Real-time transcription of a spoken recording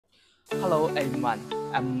Hello everyone,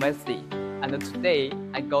 I'm Wesley, and today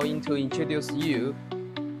I'm going to introduce you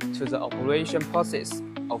to the operation process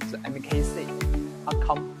of the MKC, a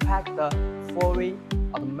compact, fully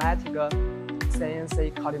automatic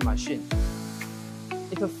CNC cutting machine.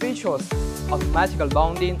 It features automatic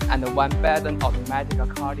rounding and one-button automatic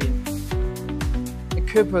cutting,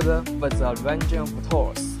 equipped with a range of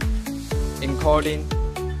tools, including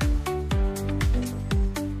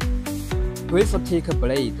Gasket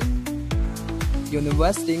blade,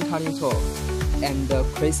 universal cutting tool, and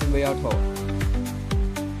crease wheel tool,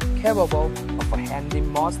 capable of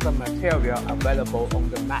handling most material available on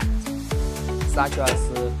the market, such as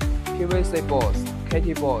PVC boards,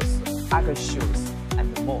 KT boards, RUK shoes,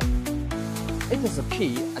 and more. It is a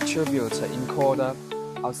key attribute include a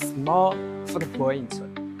small footprint,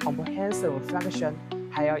 comprehensive function,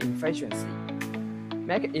 higher efficiency,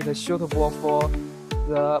 make it suitable for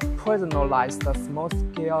the personalized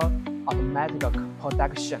small-scale automatic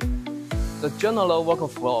production. The general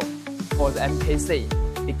workflow for the MKC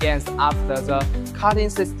begins after the cutting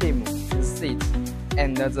system is set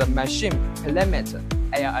and the machine parameters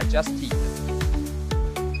are adjusted.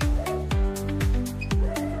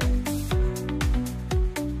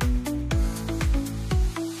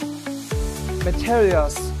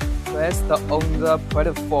 Materials placed on the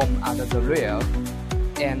platform at the rear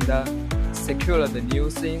and secured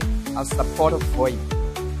using a support frame.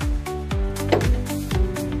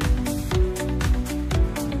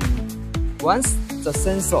 Once the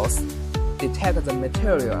sensors detect the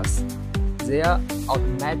materials, they are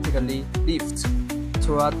automatically lift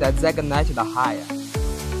to a designated height.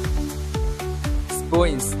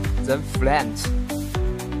 Springs then flange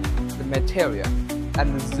the material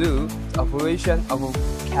and do the operation of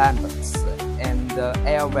clamps and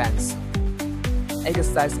air vents.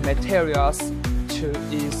 Excess materials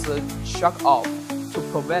is shock off to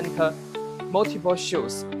prevent multiple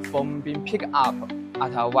shoes from being picked up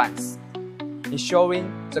at once,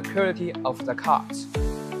 ensuring the quality of the cut.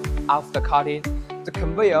 After cutting, the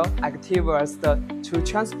conveyor activates to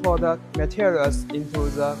transport the materials into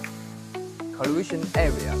the collision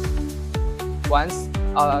area. Once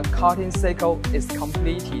a cutting cycle is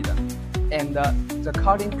completed and the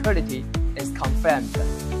cutting quality is confirmed,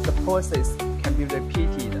 the process can be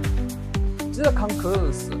repeated. This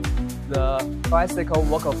concludes the bicycle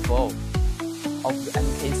workflow of the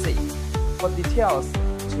MKC. For details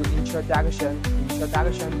to introduction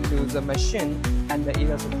to the machine and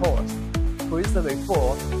its tools, please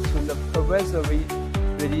refer to the previously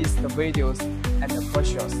released videos and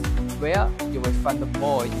brochures, where you will find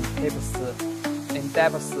more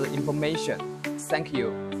in-depth information. Thank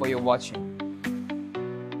you for your watching.